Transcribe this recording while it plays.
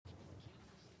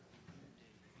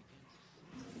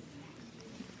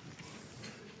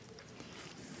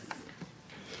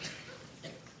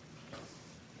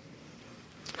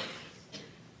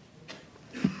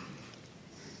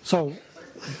So,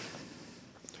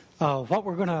 what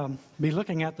we're going to be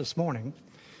looking at this morning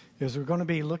is we're going to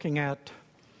be looking at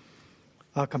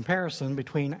a comparison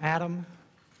between Adam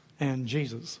and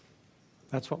Jesus.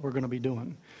 That's what we're going to be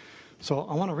doing. So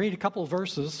I want to read a couple of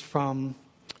verses from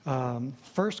 1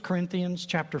 Corinthians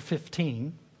chapter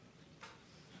 15.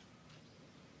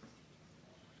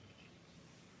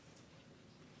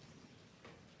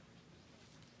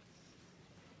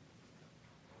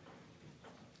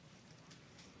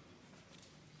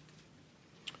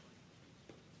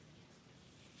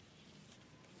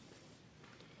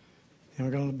 And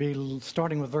we're going to be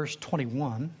starting with verse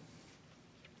 21.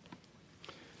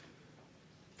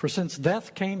 For since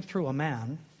death came through a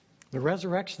man, the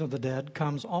resurrection of the dead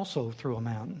comes also through a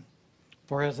man.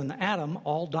 For as in Adam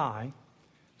all die,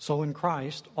 so in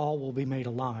Christ all will be made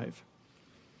alive.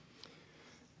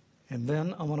 And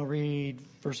then I want to read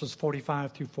verses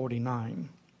 45 through 49.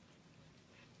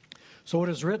 So it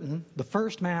is written, the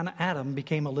first man, Adam,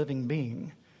 became a living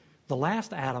being. The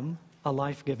last Adam, a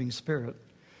life-giving spirit.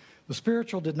 The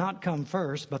spiritual did not come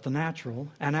first, but the natural,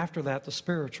 and after that the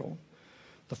spiritual.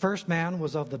 The first man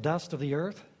was of the dust of the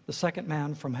earth, the second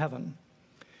man from heaven.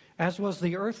 As was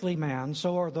the earthly man,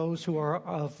 so are those who are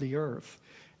of the earth.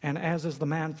 And as is the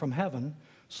man from heaven,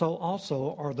 so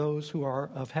also are those who are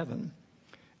of heaven.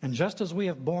 And just as we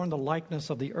have borne the likeness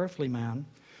of the earthly man,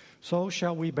 so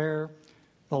shall we bear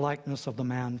the likeness of the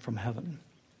man from heaven.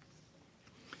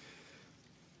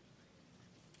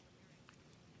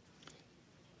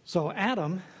 So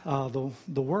Adam,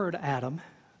 the word Adam,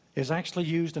 is actually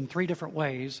used in three different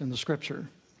ways in the Scripture.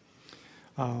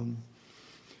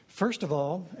 First of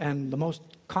all, and the most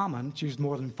common, it's used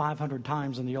more than 500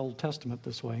 times in the Old Testament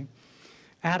this way,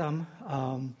 Adam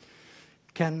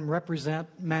can represent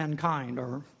mankind,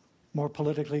 or more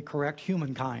politically correct,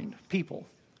 humankind, people,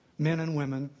 men and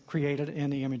women created in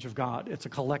the image of God. It's a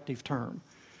collective term,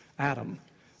 Adam,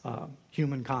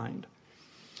 humankind.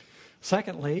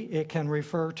 Secondly, it can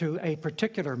refer to a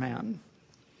particular man.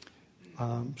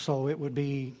 So it would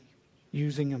be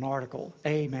using an article,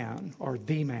 a man or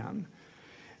the man.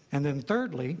 And then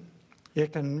thirdly,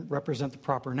 it can represent the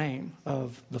proper name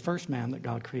of the first man that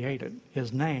God created.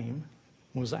 His name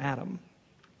was Adam.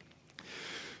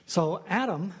 So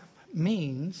Adam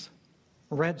means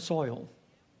red soil,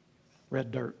 red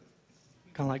dirt,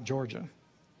 kind of like Georgia.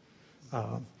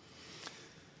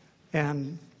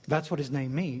 And that's what his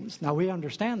name means. Now, we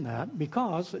understand that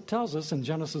because it tells us in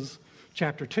Genesis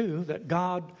chapter 2 that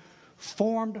God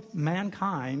formed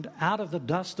mankind out of the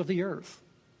dust of the earth.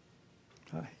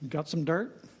 He got some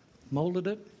dirt, molded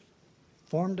it,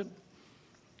 formed it,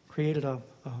 created a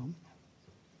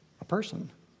person,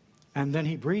 and then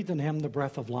he breathed in him the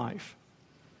breath of life.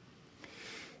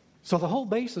 So the whole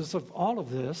basis of all of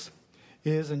this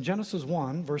is in Genesis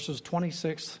 1, verses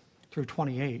 26 through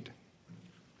 28.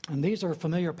 And these are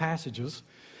familiar passages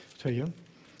to you.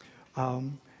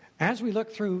 As we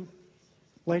look through,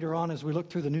 later on, as we look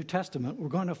through the New Testament, we're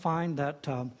going to find that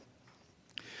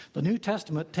the New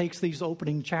Testament takes these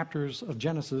opening chapters of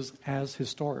Genesis as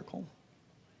historical,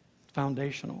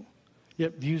 foundational.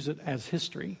 It views it as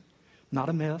history, not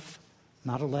a myth,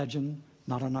 not a legend,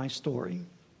 not a nice story,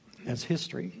 as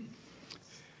history.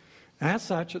 And as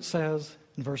such, it says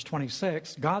in verse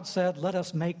 26, God said, let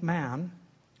us make man,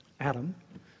 Adam,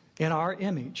 in our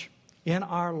image, in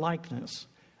our likeness,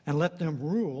 and let them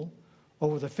rule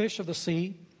over the fish of the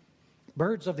sea,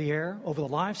 birds of the air, over the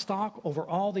livestock, over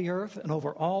all the earth, and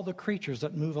over all the creatures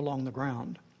that move along the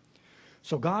ground.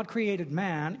 So God created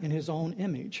man in his own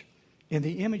image. In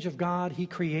the image of God, he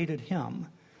created him.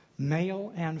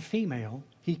 Male and female,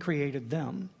 he created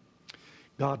them.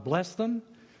 God blessed them,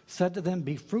 said to them,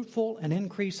 be fruitful and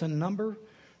increase in number,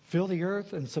 fill the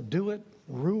earth and subdue it,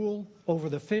 rule over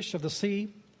the fish of the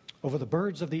sea, over the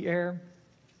birds of the air,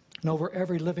 and over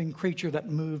every living creature that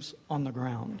moves on the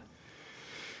ground.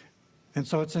 And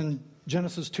so it's in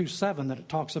Genesis 2:7 that it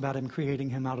talks about him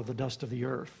creating him out of the dust of the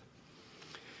earth.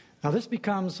 Now this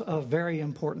becomes a very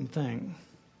important thing.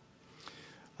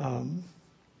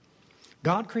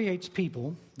 God creates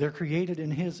people. They're created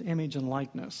in his image and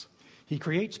likeness. He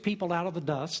creates people out of the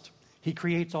dust. He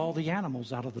creates all the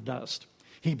animals out of the dust.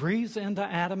 He breathes into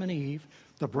Adam and Eve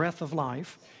the breath of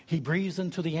life. He breathes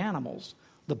into the animals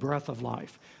the breath of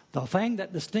life. The thing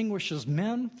that distinguishes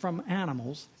men from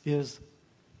animals is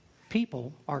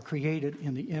people are created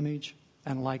in the image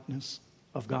and likeness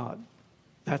of God.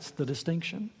 That's the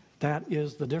distinction. That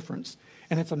is the difference.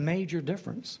 And it's a major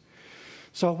difference.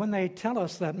 So when they tell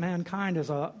us that mankind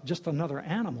is just another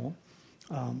animal,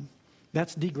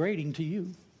 that's degrading to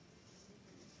you.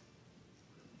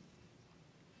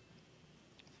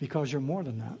 Because you're more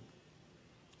than that.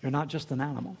 You're not just an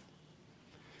animal.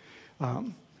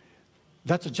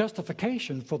 That's a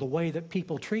justification for the way that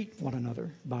people treat one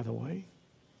another, by the way.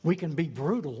 We can be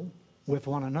brutal with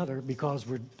one another because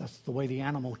that's the way the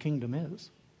animal kingdom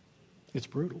is. It's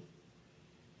brutal.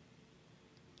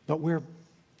 But we're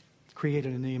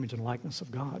created in the image and likeness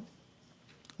of God.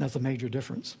 That's a major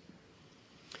difference.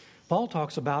 Paul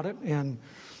talks about it in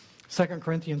 2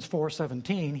 Corinthians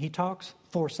 4:17. He talks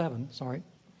 4:7, sorry.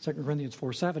 2 Corinthians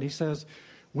 4:7. He says,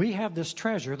 "We have this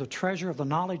treasure, the treasure of the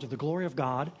knowledge of the glory of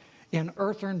God, in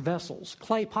earthen vessels,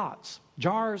 clay pots,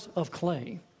 jars of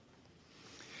clay."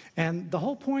 And the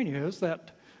whole point is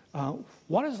that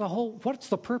what's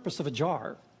the purpose of a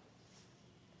jar?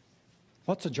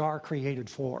 What's a jar created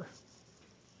for?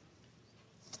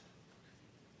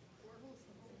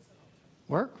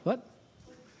 Work? What?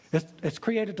 It's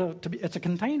created to be, it's a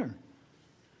container.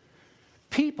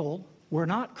 People were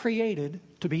not created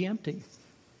to be empty.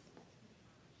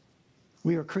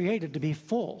 We are created to be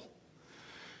full.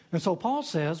 And so Paul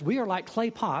says we are like clay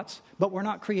pots, but we're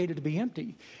not created to be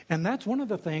empty. And that's one of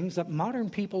the things that modern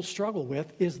people struggle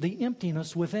with is the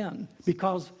emptiness within,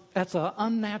 because that's an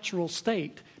unnatural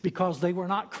state, because they were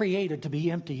not created to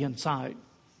be empty inside.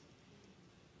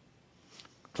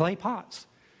 Clay pots,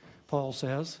 Paul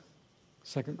says,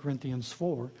 2 Corinthians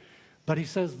 4. But he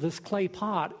says this clay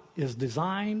pot is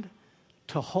designed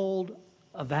to hold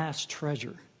a vast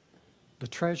treasure, the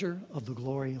treasure of the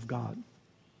glory of God.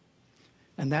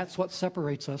 And that's what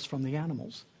separates us from the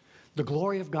animals. The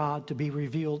glory of God to be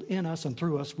revealed in us and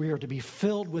through us. We are to be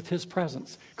filled with His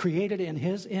presence, created in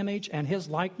His image and His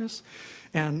likeness.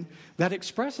 And that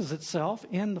expresses itself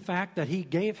in the fact that He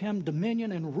gave Him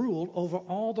dominion and rule over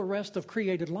all the rest of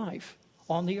created life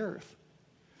on the earth.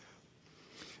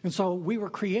 And so we were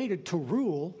created to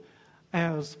rule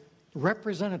as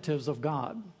representatives of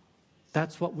God.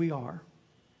 That's what we are.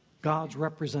 God's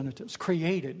representatives,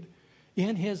 created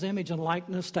in His image and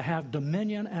likeness to have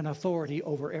dominion and authority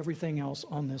over everything else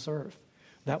on this earth.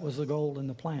 That was the goal and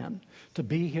the plan, to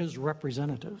be His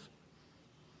representative.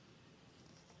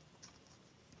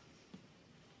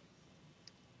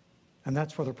 And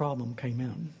that's where the problem came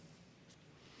in.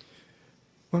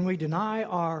 When we deny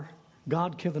our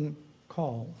God-given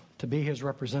call to be His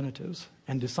representatives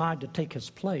and decide to take His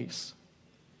place,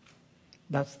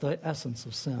 that's the essence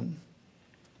of sin.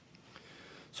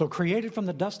 So created from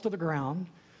the dust of the ground,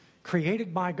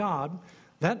 created by God,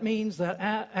 that means that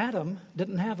Adam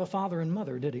didn't have a father and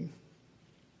mother, did he?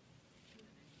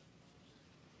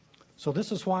 So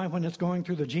this is why when it's going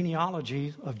through the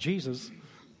genealogy of Jesus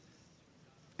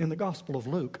in the Gospel of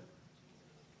Luke,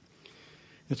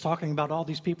 it's talking about all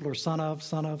these people are son of,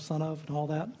 and all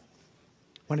that.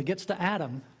 When it gets to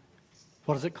Adam,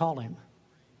 what does it call him?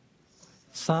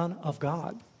 Son of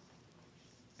God.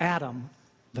 Adam,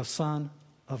 the Son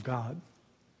of God.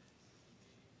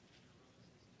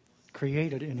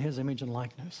 Created in His image and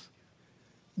likeness.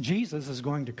 Jesus is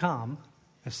going to come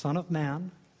as Son of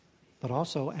Man, but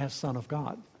also as Son of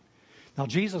God. Now,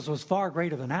 Jesus was far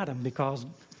greater than Adam because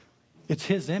it's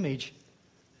His image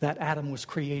that Adam was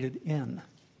created in.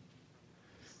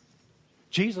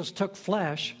 Jesus took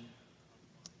flesh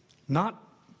not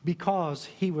because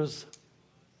He was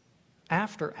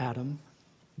after Adam,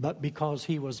 but because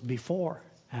He was before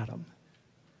Adam.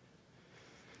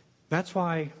 That's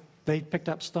why they picked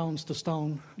up stones to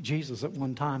stone Jesus at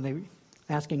one time. They were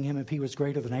asking Him if He was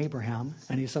greater than Abraham.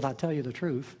 And He said, I tell you the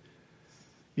truth.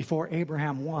 Before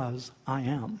Abraham was, I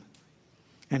am.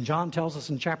 And John tells us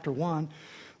in chapter 1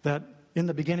 that in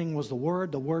the beginning was the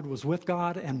Word was with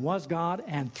God,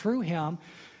 and through Him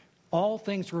all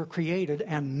things were created,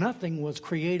 and nothing was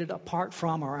created apart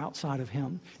from or outside of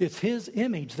Him. It's His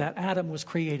image that Adam was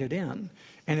created in,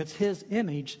 and it's His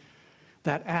image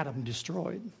that Adam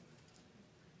destroyed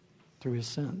through his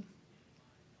sin.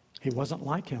 He wasn't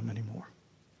like Him anymore.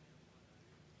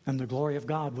 And the glory of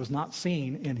God was not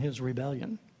seen in his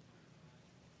rebellion.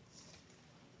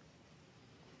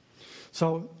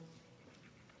 So,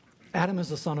 Adam is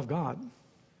the Son of God.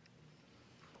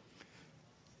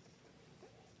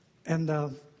 And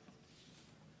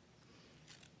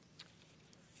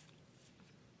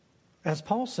as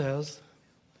Paul says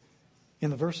in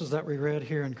the verses that we read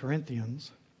here in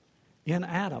Corinthians, in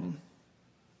Adam,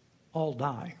 all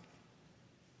die.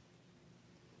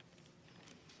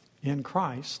 In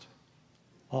Christ,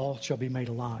 all shall be made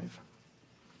alive.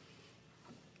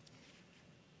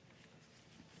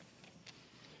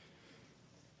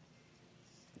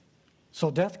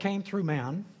 So death came through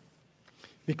man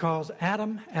because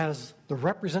Adam, as the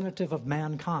representative of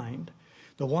mankind,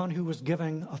 the one who was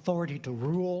given authority to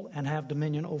rule and have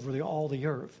dominion over all the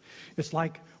earth. It's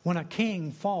like when a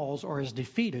king falls or is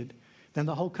defeated, then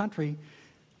the whole country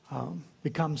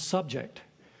becomes subject.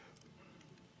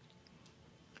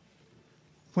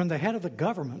 When the head of the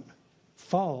government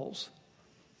falls,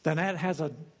 then that has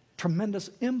a tremendous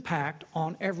impact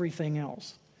on everything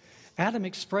else. Adam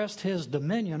expressed his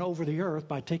dominion over the earth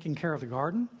by taking care of the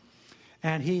garden,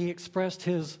 and he expressed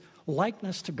his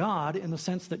likeness to God in the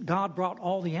sense that God brought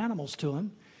all the animals to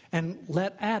him and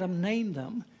let Adam name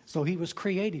them. So he was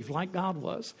creative like God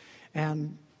was.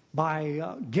 And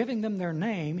by giving them their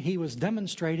name, he was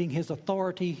demonstrating his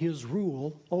authority, his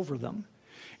rule over them.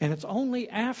 And it's only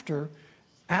after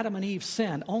Adam and Eve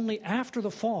sinned, only after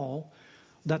the fall,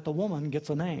 that the woman gets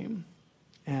a name,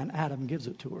 and Adam gives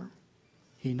it to her.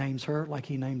 He names her like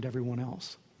he named everyone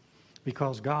else,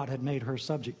 because God had made her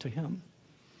subject to him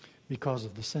because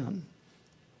of the sin.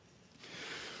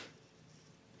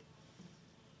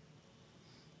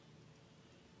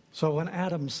 So when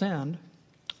Adam sinned,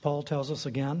 Paul tells us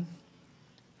again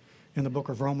in the book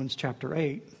of Romans chapter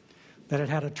 8 that it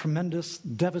had a tremendous,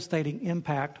 devastating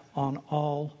impact on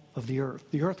all of the earth.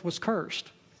 The earth was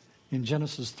cursed in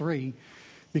Genesis 3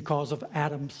 because of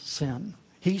Adam's sin.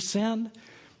 He sinned,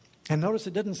 and notice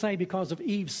it didn't say because of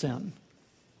Eve's sin.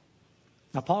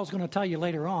 Now, Paul's going to tell you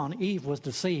later on, Eve was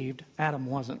deceived, Adam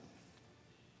wasn't.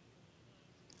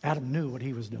 Adam knew what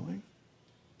he was doing.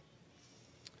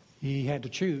 He had to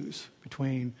choose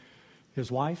between his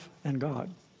wife and God.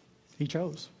 He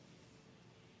chose.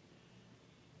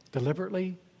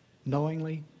 Deliberately,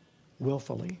 knowingly,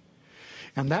 willfully.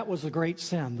 And that was the great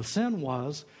sin. The sin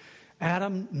was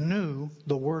Adam knew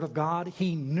the Word of God.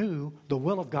 He knew the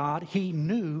will of God. He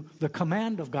knew the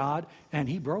command of God, and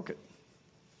he broke it.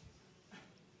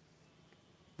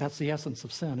 That's the essence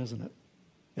of sin, isn't it?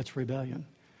 It's rebellion.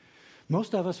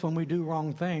 Most of us, when we do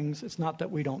wrong things, it's not that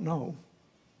we don't know.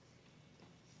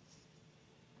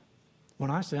 When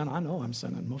I sin, I know I'm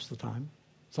sinning most of the time.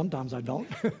 Sometimes I don't,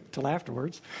 till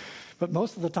afterwards. But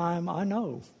most of the time, I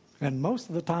know. And most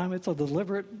of the time, it's a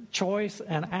deliberate choice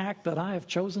and act that I have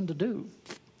chosen to do.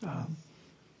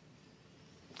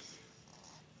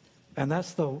 And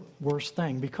that's the worst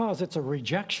thing, because it's a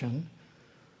rejection,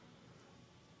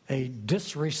 a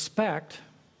disrespect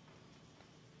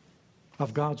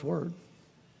of God's Word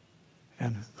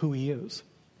and who He is.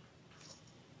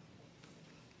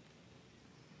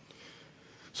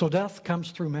 So death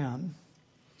comes through man,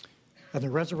 and the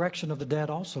resurrection of the dead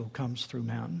also comes through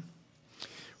man.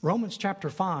 Romans chapter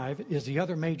 5 is the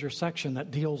other major section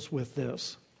that deals with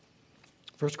this.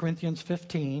 1 Corinthians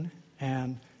 15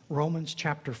 and Romans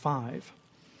chapter 5.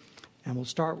 And we'll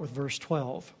start with verse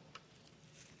 12.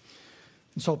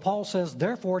 And so Paul says,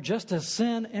 therefore, just as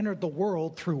sin entered the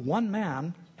world through one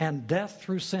man, and death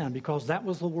through sin, because that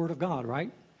was the word of God,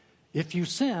 right? If you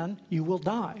sin, you will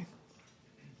die.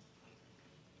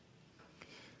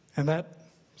 And that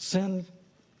sin,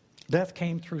 death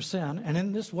came through sin. And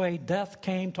in this way, death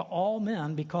came to all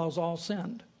men because all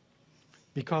sinned.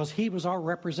 Because he was our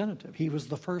representative. He was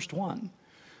the first one.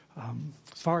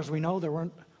 As far as we know, there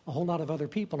weren't a whole lot of other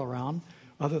people around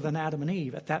other than Adam and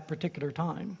Eve at that particular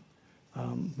time.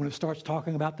 When it starts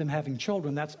talking about them having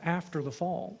children, that's after the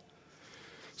fall.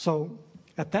 So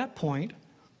at that point,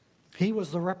 he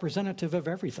was the representative of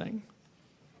everything.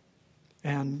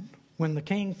 And when the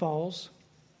king falls,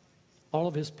 all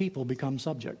of his people become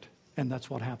subject, and that's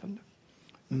what happened.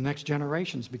 The next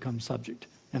generations become subject,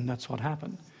 and that's what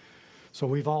happened. So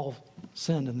we've all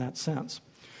sinned in that sense.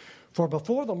 For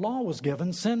before the law was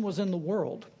given, sin was in the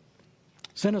world.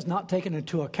 Sin is not taken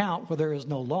into account where there is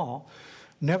no law.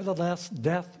 Nevertheless,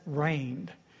 death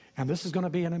reigned. And this is going to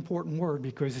be an important word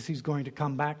because he's going to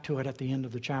come back to it at the end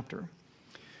of the chapter.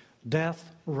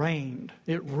 Death reigned.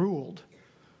 It ruled.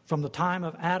 From the time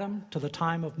of Adam to the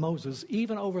time of Moses,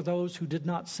 even over those who did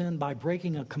not sin by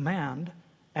breaking a command,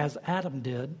 as Adam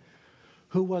did,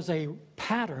 who was a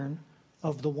pattern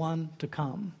of the one to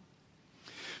come.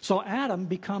 So Adam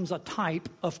becomes a type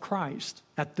of Christ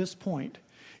at this point,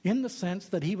 in the sense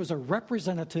that he was a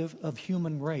representative of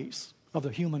human race, of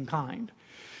the humankind.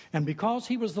 And because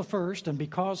he was the first, and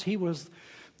because he was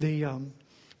the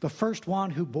first one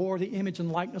who bore the image and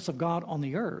likeness of God on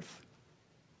the earth,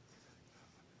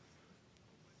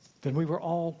 then we were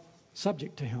all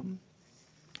subject to him.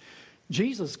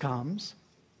 Jesus comes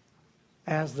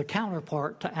as the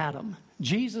counterpart to Adam.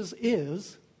 Jesus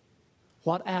is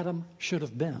what Adam should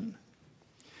have been.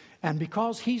 And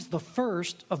because he's the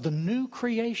first of the new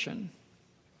creation,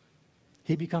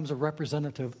 he becomes a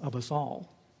representative of us all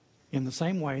in the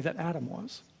same way that Adam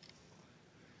was.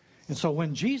 And so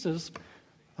when Jesus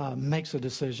makes a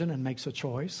decision and makes a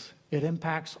choice. It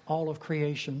impacts all of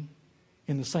creation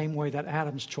in the same way that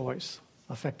Adam's choice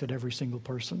affected every single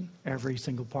person, every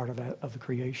single part of the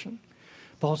creation.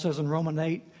 Paul says in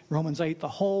Romans 8, the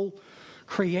whole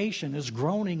creation is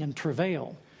groaning in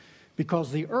travail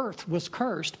because the earth was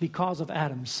cursed because of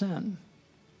Adam's sin.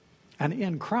 And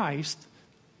in Christ,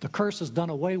 the curse is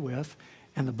done away with,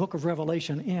 and the book of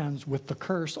Revelation ends with the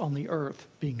curse on the earth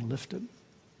being lifted.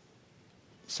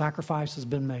 Sacrifice has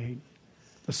been made.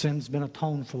 The sin's been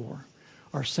atoned for.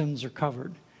 Our sins are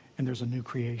covered, and there's a new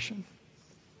creation.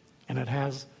 And it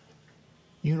has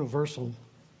universal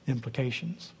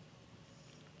implications.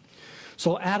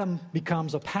 So Adam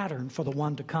becomes a pattern for the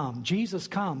one to come. Jesus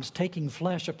comes taking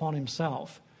flesh upon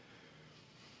himself.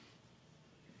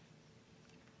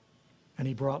 And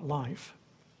he brought life.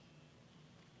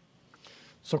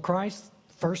 So Christ,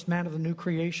 first man of the new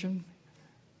creation,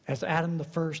 as Adam, the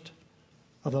first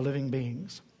of the living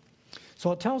beings.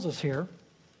 So it tells us here,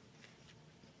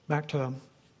 back to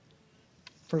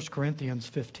 1 Corinthians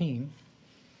 15,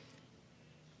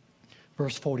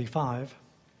 verse 45,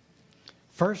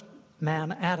 first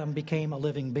man, Adam, became a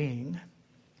living being.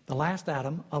 The last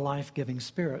Adam, a life-giving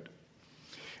spirit.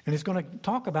 And he's going to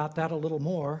talk about that a little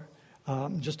more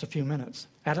in just a few minutes.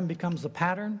 Adam becomes the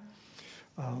pattern.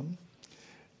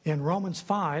 In Romans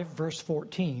 5, verse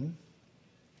 14,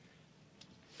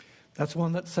 that's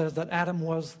one that says that Adam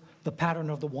was the pattern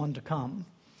of the one to come.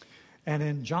 And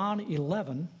in John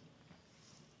 11,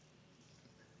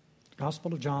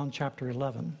 Gospel of John, chapter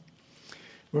 11,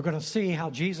 we're going to see how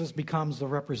Jesus becomes the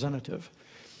representative.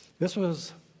 This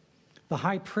was the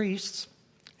high priests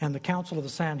and the council of the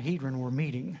Sanhedrin were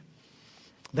meeting.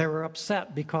 They were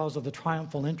upset because of the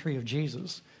triumphal entry of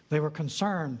Jesus. They were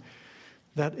concerned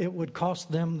that it would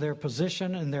cost them their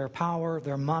position and their power,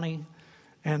 their money,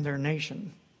 and their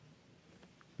nation,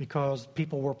 because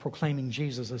people were proclaiming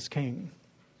Jesus as king.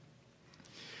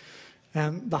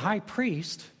 And the high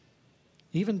priest,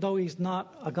 even though he's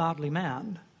not a godly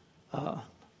man, did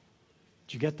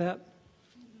you get that?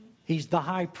 He's the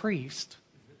high priest.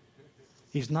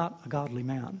 He's not a godly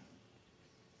man.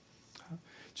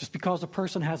 Just because a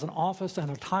person has an office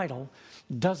and a title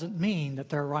doesn't mean that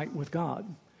they're right with God.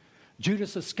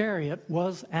 Judas Iscariot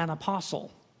was an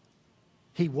apostle.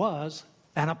 He was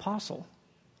an apostle.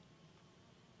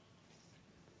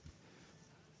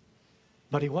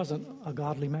 But he wasn't a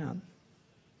godly man.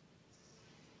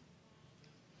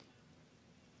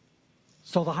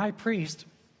 So the high priest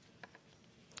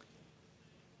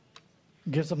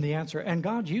gives them the answer. And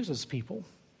God uses people.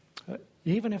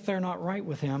 Even if they're not right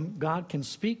with him, God can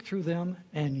speak through them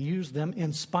and use them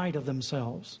in spite of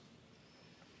themselves.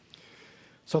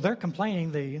 So they're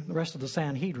complaining, the rest of the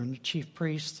Sanhedrin, the chief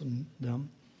priests and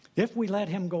them, if we let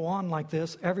him go on like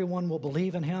this, everyone will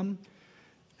believe in him,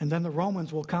 and then the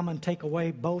Romans will come and take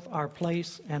away both our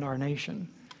place and our nation.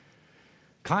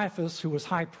 Caiaphas, who was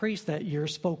high priest that year,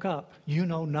 spoke up, "You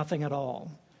know nothing at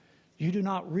all. You do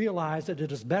not realize that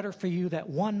it is better for you that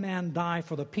one man die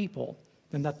for the people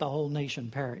than that the whole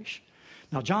nation perish."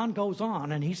 Now John goes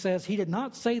on and he says he did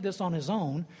not say this on his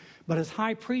own, but as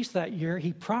high priest that year,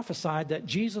 he prophesied that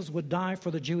Jesus would die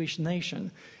for the Jewish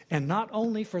nation, and not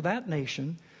only for that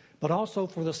nation, but also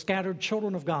for the scattered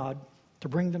children of God, to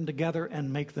bring them together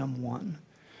and make them one.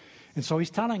 And so he's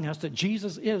telling us that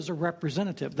Jesus is a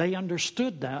representative. They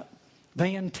understood that.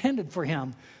 They intended for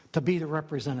him to be the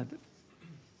representative.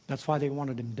 That's why they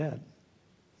wanted him dead.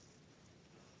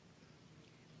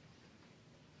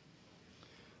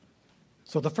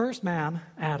 So the first man,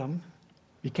 Adam,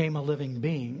 became a living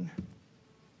being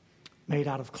made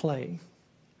out of clay.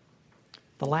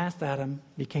 The last Adam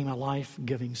became a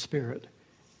life-giving spirit,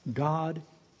 God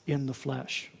in the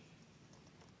flesh.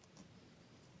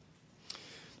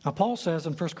 Now Paul says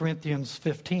in 1 Corinthians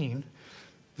 15,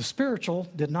 the spiritual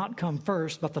did not come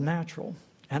first, but the natural,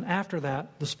 and after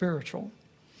that, the spiritual.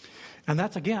 And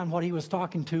that's again what he was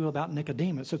talking to about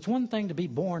Nicodemus. It's one thing to be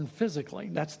born physically,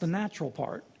 that's the natural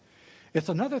part. It's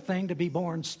another thing to be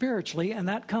born spiritually, and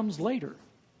that comes later.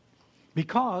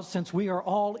 Because since we are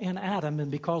all in Adam, and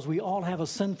because we all have a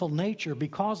sinful nature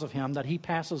because of him that he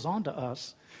passes on to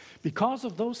us, because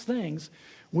of those things,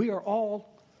 we are all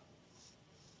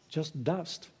just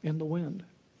dust in the wind.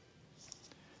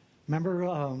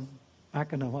 Remember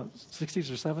back in the 60s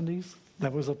or 70s,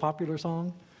 that was a popular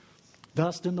song?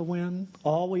 Dust in the wind,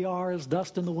 all we are is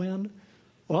dust in the wind.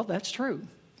 Well, that's true,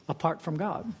 apart from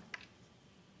God.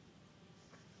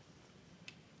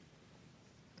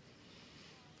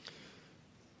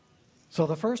 So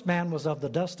the first man was of the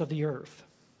dust of the earth,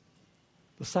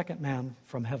 the second man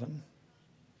from heaven.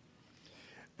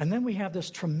 And then we have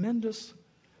this tremendous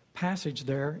passage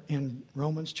there in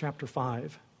Romans chapter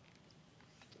 5,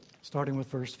 starting with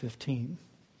verse 15.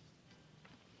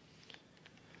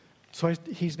 So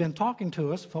he's been talking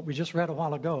to us, what we just read a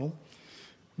while ago,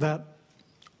 that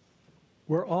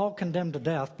we're all condemned to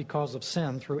death because of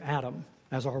sin through Adam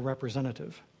as our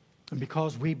representative, and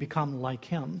because we become like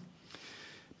him.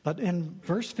 But in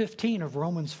verse 15 of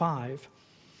Romans 5,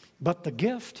 but the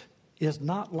gift is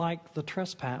not like the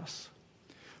trespass.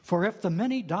 For if the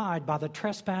many died by the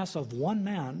trespass of one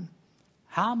man,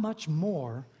 how much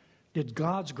more did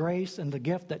God's grace and the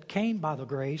gift that came by the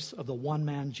grace of the one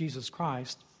man, Jesus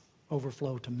Christ,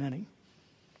 overflow to many?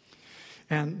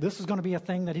 And this is going to be a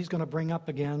thing that he's going to bring up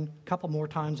again a couple more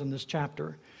times in this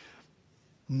chapter.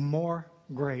 More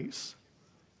grace.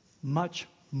 Much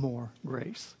more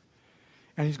grace.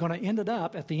 And he's going to end it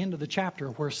up at the end of the chapter,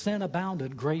 where sin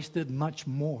abounded, grace did much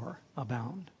more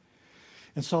abound.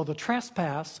 And so the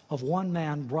trespass of one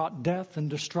man brought death and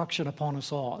destruction upon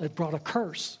us all. It brought a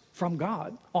curse from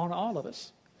God on all of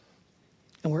us.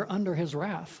 And we're under his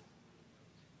wrath.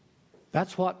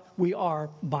 That's what we are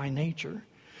by nature.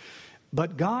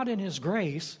 But God in his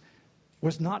grace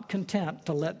was not content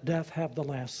to let death have the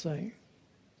last say.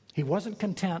 He wasn't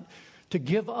content to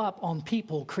give up on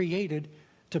people created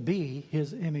to be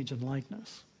his image and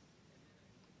likeness.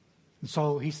 And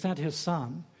so he sent his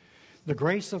son. The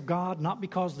grace of God, not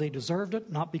because they deserved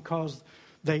it, not because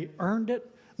they earned it,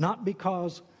 not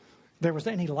because there was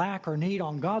any lack or need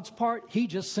on God's part. He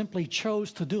just simply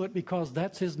chose to do it because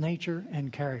that's his nature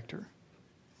and character.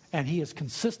 And he is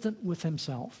consistent with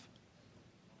himself.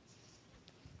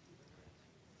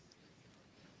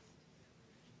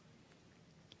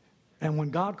 And when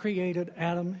God created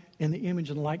Adam in the image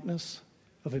and likeness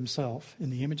of himself, in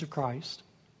the image of Christ,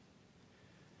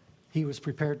 he was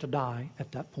prepared to die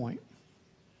at that point.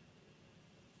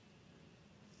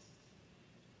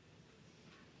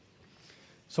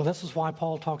 So this is why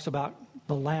Paul talks about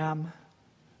the Lamb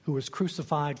who was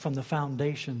crucified from the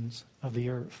foundations of the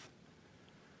earth.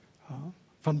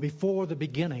 From before the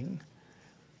beginning,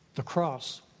 the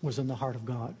cross was in the heart of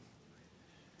God.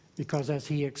 Because as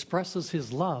he expresses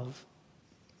his love,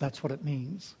 that's what it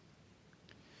means.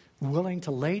 Willing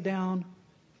to lay down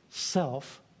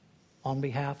self on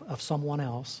behalf of someone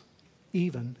else,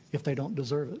 even if they don't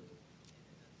deserve it.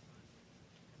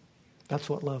 That's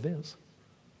what love is.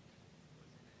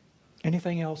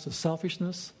 Anything else is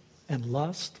selfishness and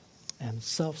lust and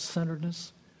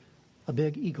self-centeredness, a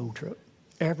big ego trip.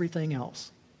 Everything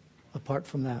else, apart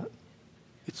from that,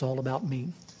 it's all about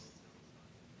me.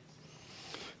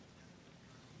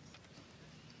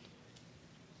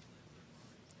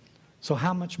 So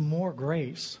how much more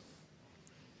grace?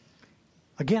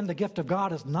 Again, the gift of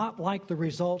God is not like the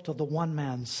result of the one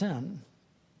man's sin.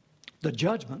 The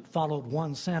judgment followed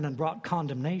one sin and brought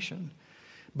condemnation.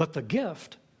 But the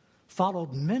gift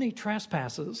followed many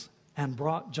trespasses and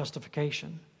brought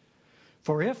justification.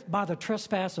 For if by the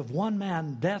trespass of one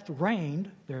man death reigned,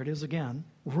 there it is again,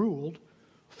 ruled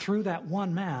through that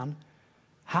one man,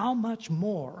 how much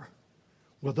more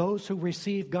will those who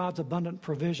receive God's abundant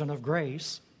provision of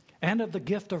grace and of the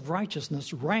gift of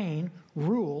righteousness reign,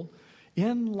 rule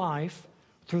in life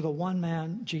through the one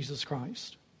man, Jesus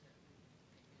Christ?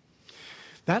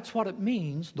 That's what it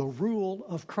means, the rule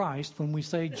of Christ, when we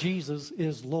say Jesus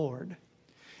is Lord.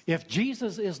 If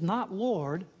Jesus is not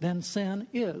Lord, then sin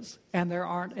is, and there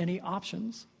aren't any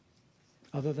options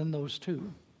other than those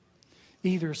two.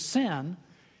 Either sin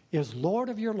is Lord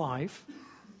of your life,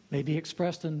 maybe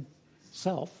expressed in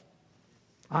self.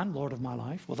 I'm Lord of my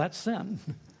life. Well, that's sin,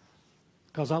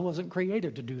 because I wasn't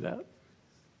created to do that.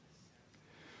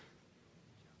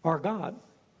 Or God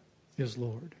is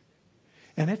Lord.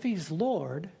 And if he's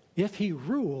Lord, if he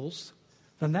rules,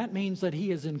 then that means that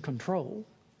he is in control.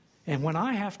 And when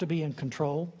I have to be in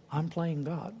control, I'm playing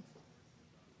God.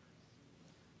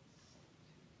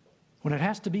 When it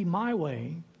has to be my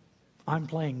way, I'm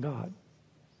playing God.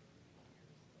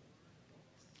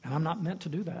 And I'm not meant to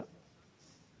do that.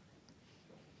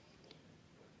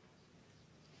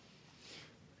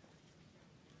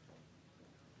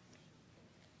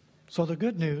 So the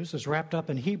good news is wrapped up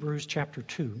in Hebrews chapter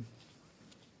 2.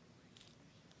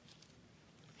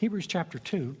 Hebrews chapter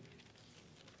 2,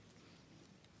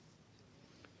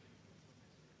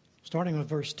 starting with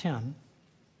verse 10.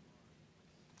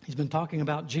 He's been talking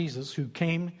about Jesus, who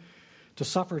came to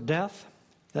suffer death,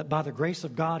 that by the grace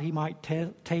of God he might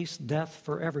taste death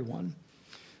for everyone.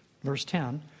 Verse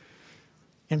 10,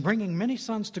 in bringing many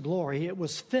sons to glory, it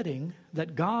was fitting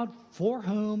that God, for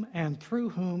whom and through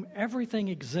whom everything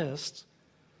exists,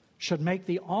 should make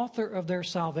the author of their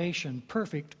salvation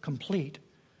perfect, complete,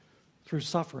 through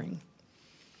suffering.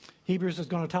 Hebrews is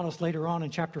going to tell us later on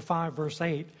in chapter 5, verse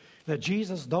 8, that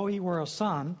Jesus, though he were a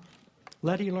son,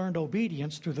 yet he learned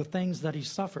obedience through the things that he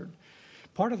suffered.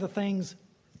 Part of the things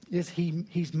is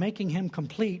he's making him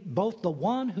complete, both the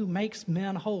one who makes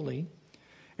men holy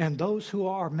and those who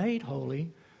are made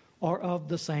holy are of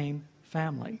the same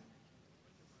family.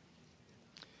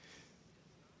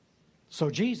 So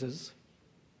Jesus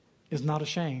is not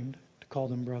ashamed to call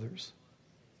them brothers.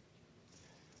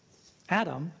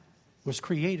 Adam was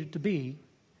created to be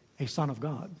a son of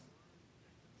God,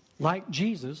 like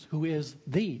Jesus, who is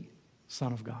the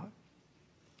Son of God,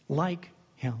 like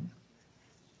him.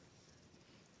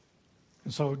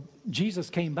 And so Jesus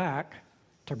came back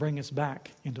to bring us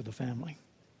back into the family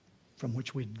from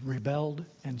which we rebelled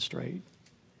and strayed.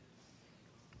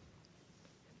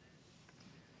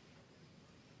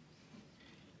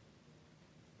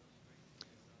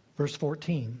 Verse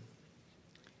 14,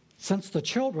 since the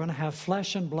children have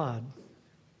flesh and blood,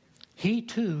 he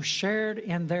too shared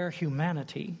in their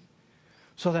humanity,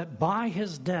 so that by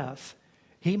his death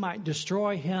he might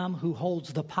destroy him who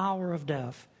holds the power of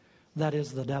death, that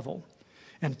is the devil,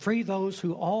 and free those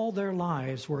who all their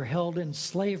lives were held in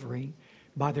slavery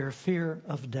by their fear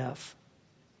of death,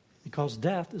 because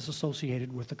death is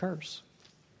associated with the curse,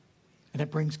 and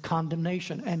it brings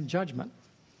condemnation and judgment.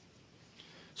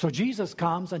 So Jesus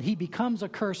comes and he becomes a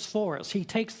curse for us. He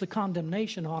takes the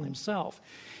condemnation on himself.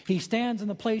 He stands in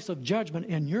the place of judgment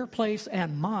in your place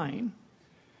and mine,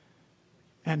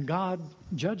 and God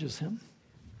judges him.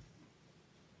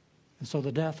 And so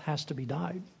the death has to be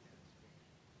died,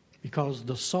 because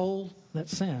the soul that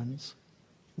sins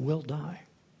will die.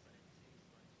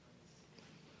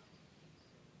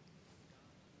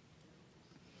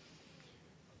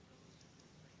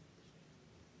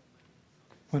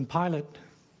 When Pilate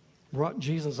brought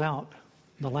Jesus out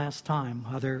the last time,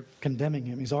 they're condemning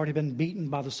him. He's already been beaten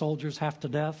by the soldiers half to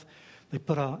death. They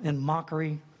put in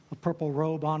mockery a purple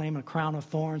robe on him, a crown of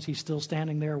thorns. He's still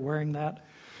standing there wearing that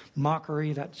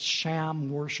mockery, that sham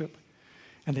worship.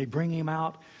 And they bring him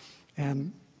out,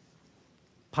 and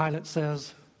Pilate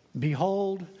says,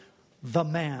 behold the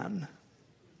man.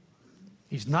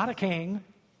 He's not a king.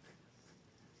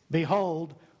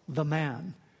 Behold the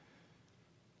man.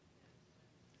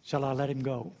 Shall I let him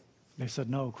go? They said,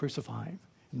 no, crucify him.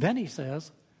 Then he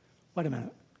says, wait a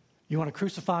minute, you want to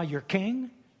crucify your king?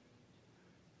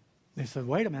 They said,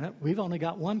 wait a minute, we've only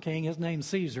got one king, his name's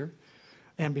Caesar.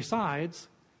 And besides,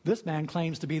 this man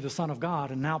claims to be the Son of God,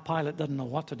 and now Pilate doesn't know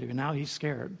what to do. Now he's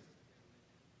scared,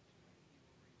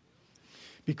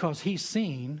 because he's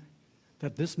seen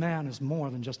that this man is more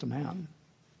than just a man.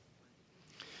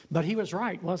 But he was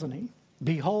right, wasn't he?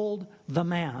 Behold the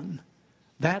man.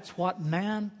 That's what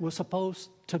man was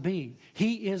supposed to be.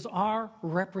 He is our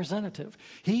representative.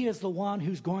 He is the one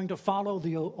who's going to follow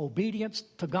the obedience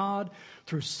to God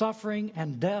through suffering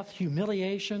and death,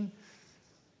 humiliation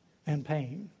and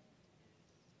pain,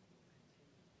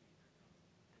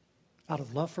 out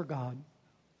of love for God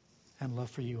and love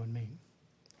for you and me.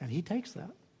 And he takes that.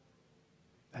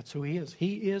 That's who he is.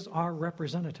 He is our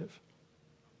representative.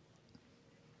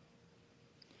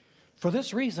 For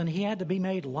this reason, he had to be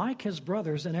made like his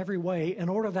brothers in every way, in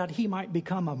order that he might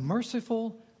become a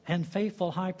merciful and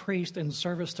faithful high priest in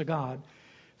service to God,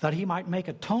 that he might make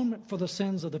atonement for the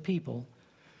sins of the people.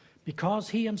 Because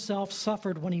he himself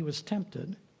suffered when he was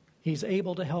tempted, he's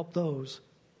able to help those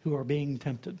who are being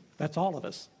tempted. That's all of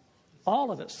us. All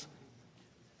of us.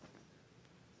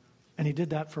 And he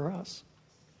did that for us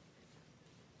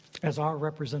as our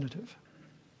representative.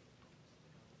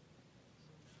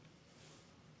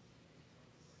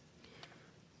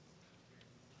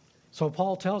 So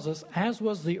Paul tells us, as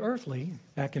was the earthly,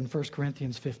 back in 1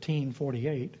 Corinthians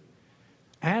 15:48,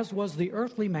 as was the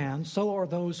earthly man, so are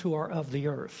those who are of the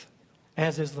earth.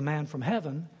 As is the man from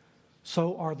heaven,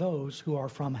 so are those who are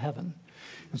from heaven.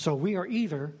 And so we are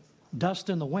either dust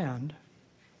in the wind,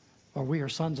 or we are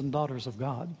sons and daughters of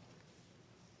God.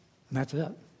 And that's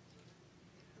it.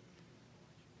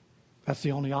 That's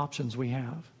the only options we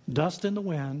have. Dust in the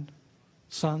wind,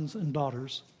 sons and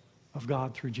daughters of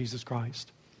God through Jesus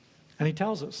Christ. And he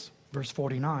tells us, verse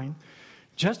 49,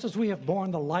 just as we have borne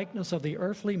the likeness of the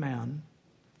earthly man,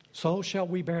 so shall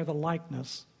we bear the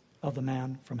likeness of the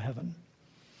man from heaven.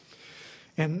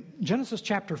 In Genesis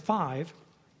chapter 5,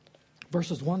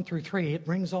 verses 1 through 3, it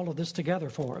brings all of this together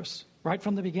for us, right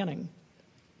from the beginning.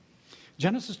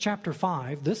 Genesis chapter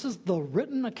 5, this is the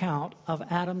written account of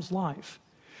Adam's life.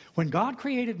 When God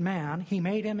created man, he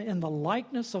made him in the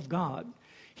likeness of God.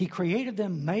 He created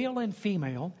them male and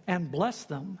female and blessed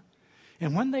them.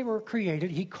 And when they were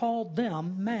created, he called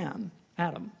them man,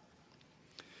 Adam.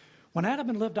 When Adam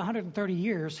had lived 130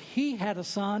 years, he had a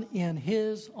son in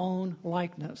his own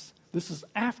likeness. This is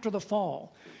after the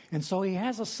fall. And so he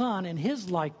has a son in his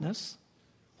likeness,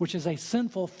 which is a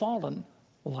sinful, fallen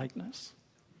likeness.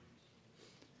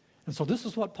 And so this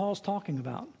is what Paul's talking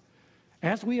about.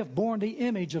 As we have borne the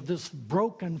image of this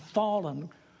broken, fallen,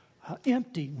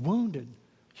 empty, wounded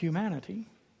humanity,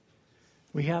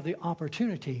 we have the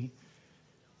opportunity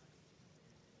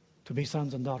to be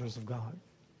sons and daughters of God,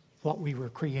 what we were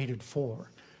created for.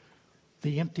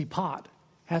 The empty pot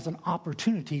has an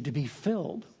opportunity to be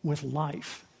filled with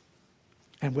life,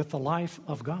 and with the life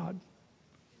of God,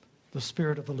 the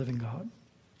Spirit of the living God.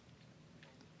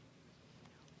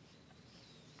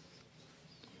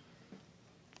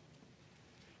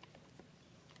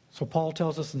 So Paul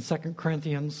tells us in 2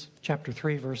 Corinthians chapter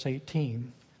 3, verse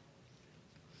 18,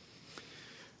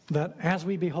 that as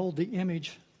we behold the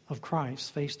image of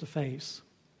Christ face to face,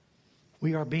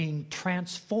 we are being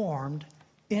transformed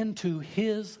into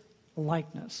his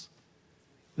likeness.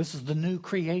 This is the new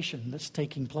creation that's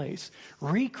taking place,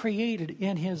 recreated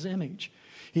in his image.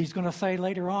 He's going to say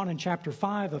later on in chapter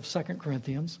 5 of 2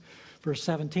 Corinthians, verse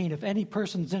 17, if any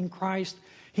person's in Christ,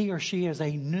 he or she is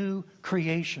a new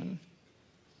creation.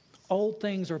 Old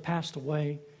things are passed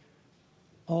away.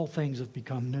 All things have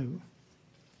become new.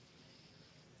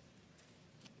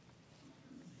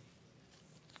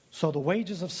 So the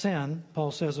wages of sin,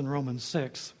 Paul says in Romans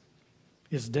 6,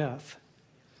 is death.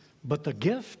 But the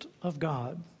gift of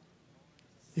God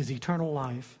is eternal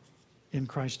life in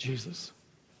Christ Jesus.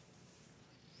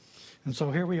 And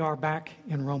so here we are back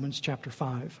in Romans chapter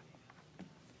 5.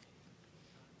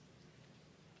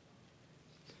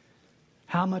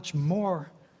 How much more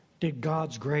did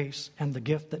God's grace and the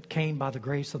gift that came by the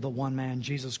grace of the one man,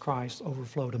 Jesus Christ,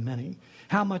 overflow to many?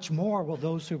 How much more will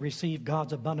those who receive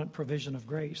God's abundant provision of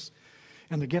grace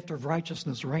and the gift of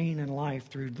righteousness reign in life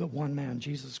through the one man,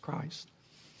 Jesus Christ?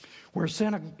 Where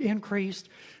sin increased,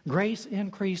 grace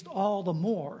increased all the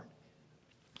more,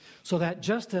 so that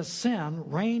just as sin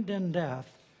reigned in death,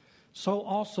 so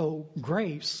also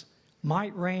grace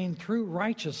might reign through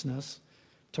righteousness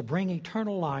to bring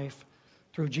eternal life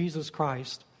through Jesus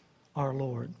Christ our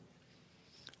Lord.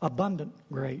 Abundant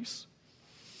grace.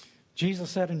 Jesus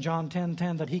said in John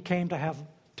 10:10 that he came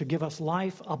to give us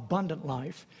life, abundant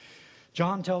life.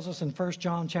 John tells us in 1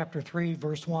 John chapter 3,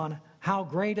 verse 1, how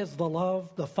great is the love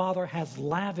the Father has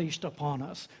lavished upon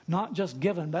us. Not just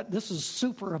given, but this is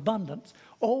superabundance,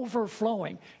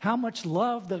 overflowing. How much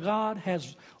love the God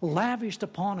has lavished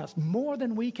upon us, more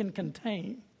than we can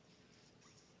contain,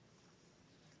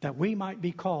 that we might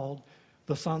be called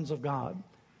the sons of God.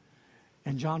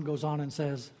 And John goes on and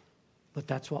says, but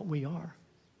that's what we are.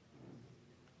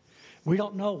 We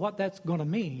don't know what that's going to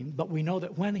mean, but we know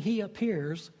that when he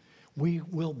appears, we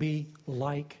will be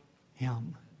like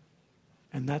him.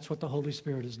 And that's what the Holy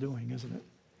Spirit is doing, isn't it?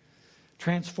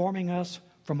 Transforming us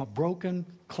from a broken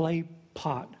clay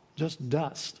pot, just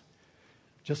dust,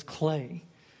 just clay,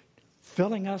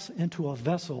 filling us into a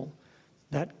vessel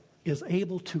that is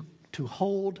able to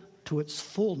hold to its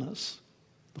fullness,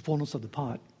 the fullness of the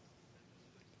pot,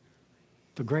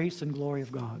 the grace and glory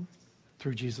of God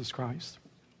through Jesus Christ.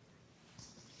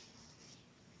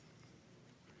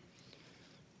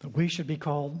 That we should be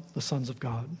called the sons of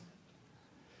God.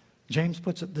 James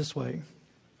puts it this way: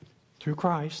 through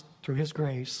Christ, through his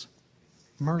grace,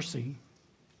 mercy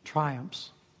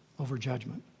triumphs over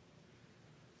judgment.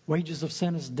 Wages of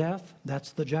sin is death,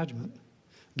 that's the judgment.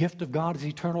 Gift of God is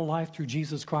eternal life through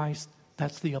Jesus Christ,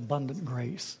 that's the abundant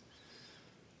grace.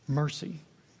 Mercy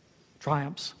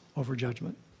triumphs over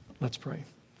judgment. Let's pray.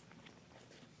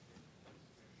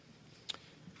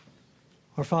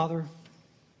 Our Father,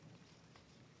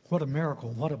 what a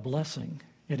miracle, what a blessing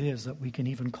it is that we can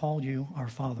even call you our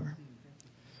Father.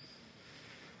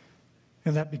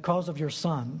 And that because of your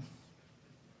Son,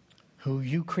 who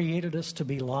you created us to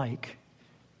be like,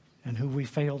 and who we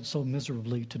failed so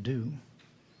miserably to do,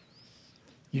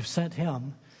 you've sent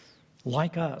him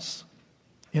like us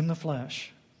in the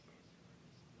flesh,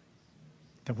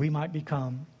 that we might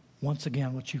become once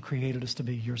again what you created us to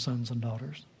be, your sons and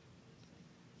daughters.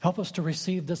 Help us to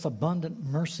receive this abundant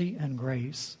mercy and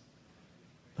grace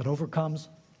that overcomes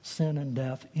sin and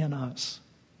death in us.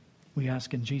 We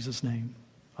ask in Jesus' name.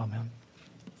 Amen.